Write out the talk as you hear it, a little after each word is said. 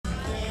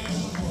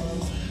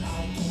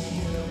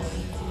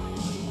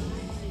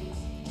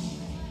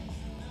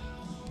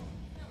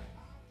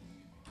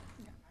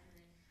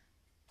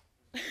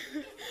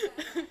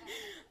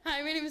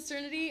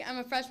Cernity. I'm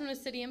a freshman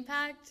with City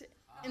Impact.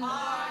 And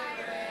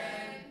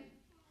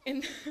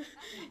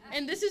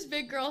this is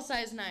Big Girl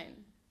Size 9.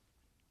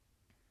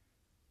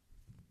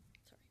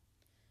 Sorry.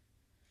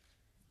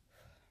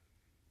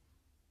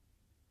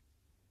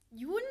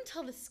 You wouldn't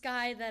tell the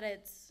sky that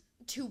it's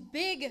too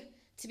big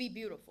to be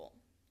beautiful,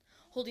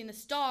 holding the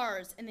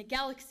stars and the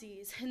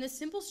galaxies and the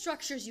simple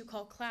structures you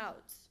call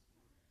clouds.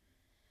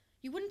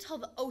 You wouldn't tell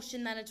the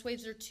ocean that its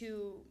waves are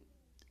too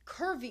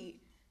curvy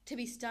to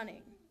be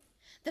stunning,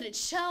 that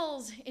its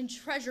shells and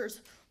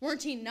treasures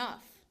weren't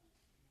enough.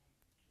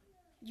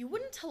 You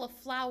wouldn't tell a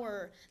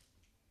flower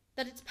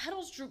that its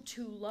petals drooped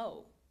too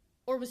low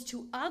or was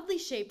too oddly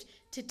shaped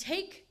to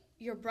take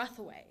your breath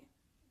away.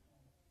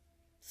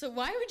 So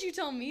why would you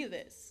tell me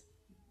this?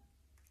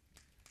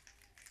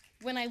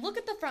 When I look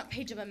at the front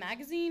page of a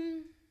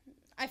magazine,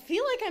 I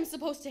feel like I'm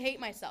supposed to hate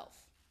myself.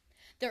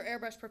 Their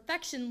airbrush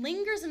perfection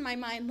lingers in my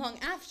mind long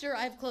after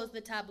I've closed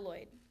the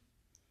tabloid.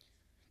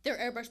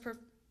 Their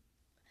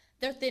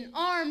their thin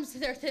arms,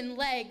 their thin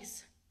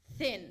legs,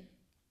 thin.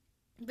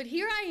 But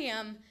here I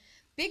am,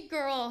 Big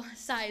Girl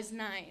Size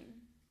 9.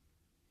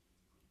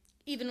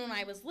 Even when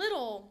I was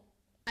little,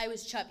 I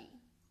was chubby.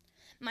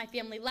 My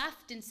family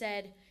laughed and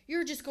said,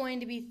 "You're just going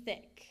to be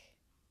thick."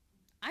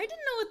 I didn't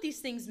know what these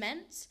things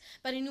meant,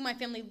 but I knew my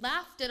family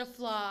laughed at a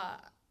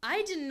flaw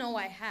I didn't know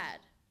I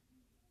had.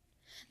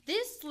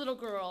 This little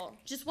girl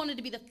just wanted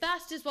to be the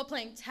fastest while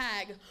playing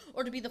tag,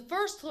 or to be the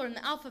first to learn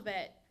the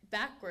alphabet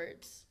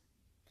backwards.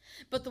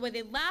 But the way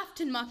they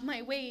laughed and mocked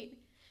my weight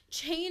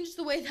changed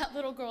the way that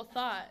little girl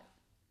thought.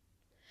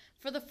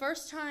 For the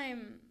first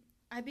time,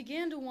 I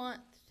began to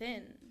want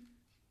thin.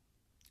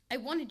 I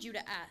wanted you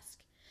to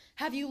ask,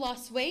 "Have you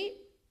lost weight?"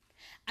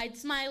 I'd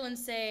smile and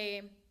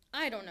say,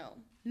 "I don't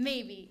know,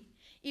 maybe,"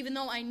 even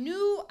though I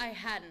knew I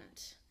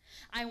hadn't.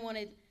 I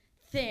wanted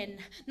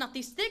thin, not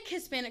these thick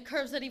Hispanic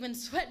curves that even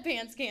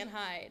sweatpants can't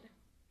hide.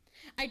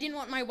 I didn't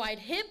want my wide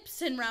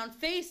hips and round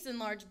face and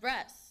large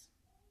breasts.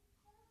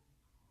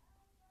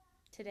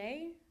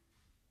 Today,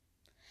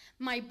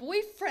 my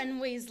boyfriend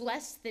weighs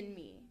less than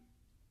me.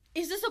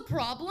 Is this a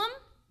problem?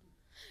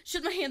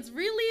 Should my hands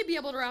really be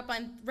able to wrap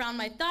around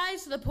my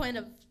thighs to the point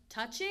of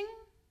touching?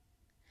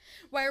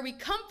 Why are we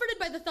comforted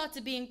by the thoughts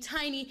of being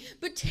tiny,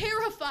 but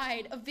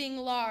terrified of being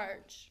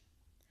large?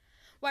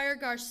 Why are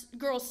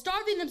girls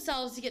starving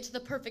themselves to get to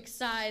the perfect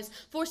size,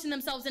 forcing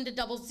themselves into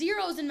double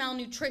zeros and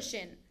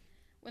malnutrition,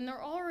 when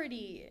they're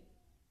already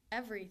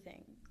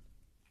everything?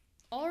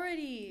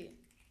 Already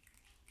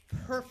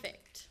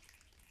perfect.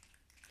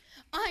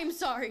 I'm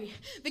sorry,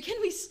 but can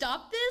we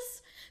stop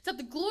this? Stop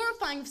the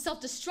glorifying of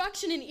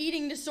self-destruction and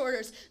eating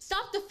disorders.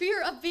 Stop the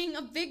fear of being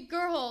a big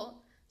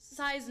girl,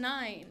 size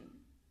 9.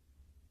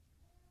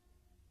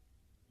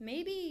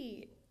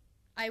 Maybe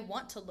I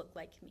want to look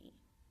like me.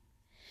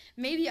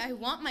 Maybe I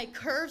want my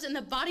curves and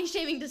the body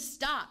shaming to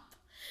stop.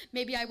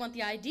 Maybe I want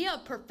the idea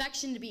of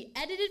perfection to be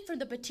edited from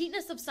the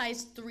petiteness of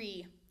size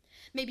 3.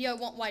 Maybe I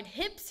want wide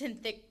hips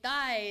and thick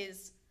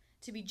thighs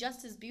to be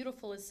just as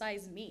beautiful as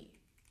size me.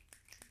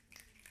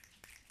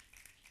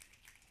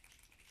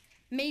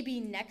 Maybe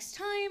next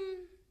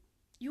time,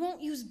 you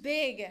won't use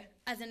big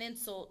as an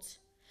insult.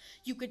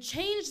 You could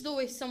change the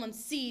way someone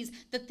sees.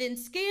 The thin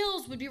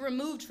scales would be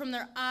removed from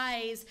their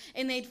eyes,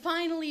 and they'd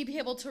finally be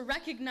able to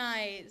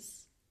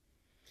recognize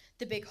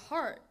the big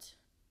heart,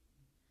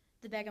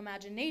 the big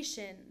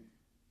imagination,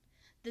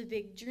 the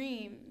big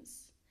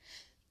dreams,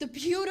 the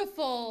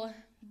beautiful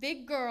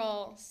big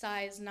girl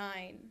size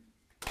 9.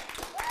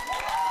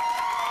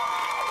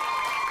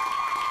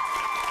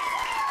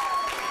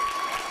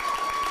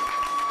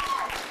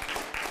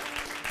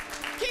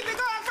 Keep it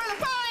going for the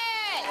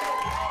poet!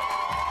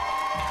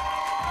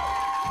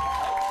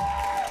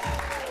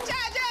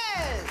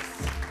 Judges!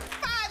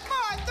 5,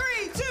 4,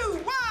 3,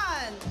 2, 1.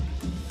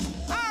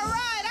 All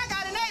right, I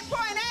got an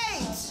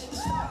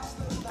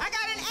 8.8. I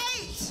got an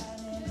 8.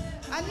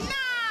 A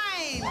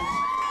 9.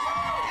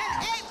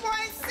 An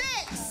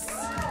 8.6.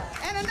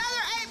 And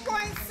another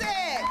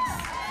 8.6.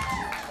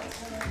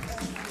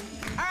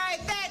 All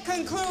right, that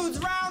concludes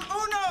round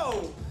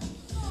uno.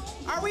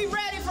 Are we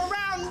ready for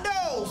round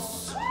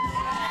dos?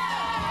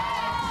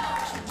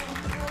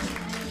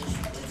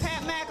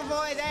 Pat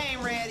McAvoy, they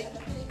ain't ready.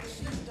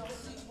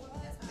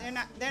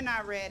 They're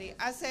not ready.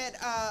 I said,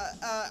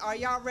 are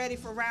y'all ready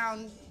for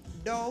round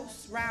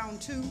dos,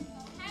 round 2?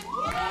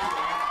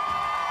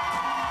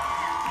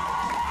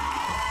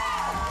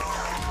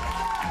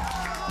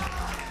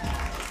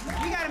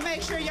 You gotta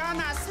make sure y'all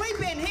not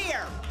sleeping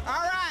here, all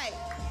right?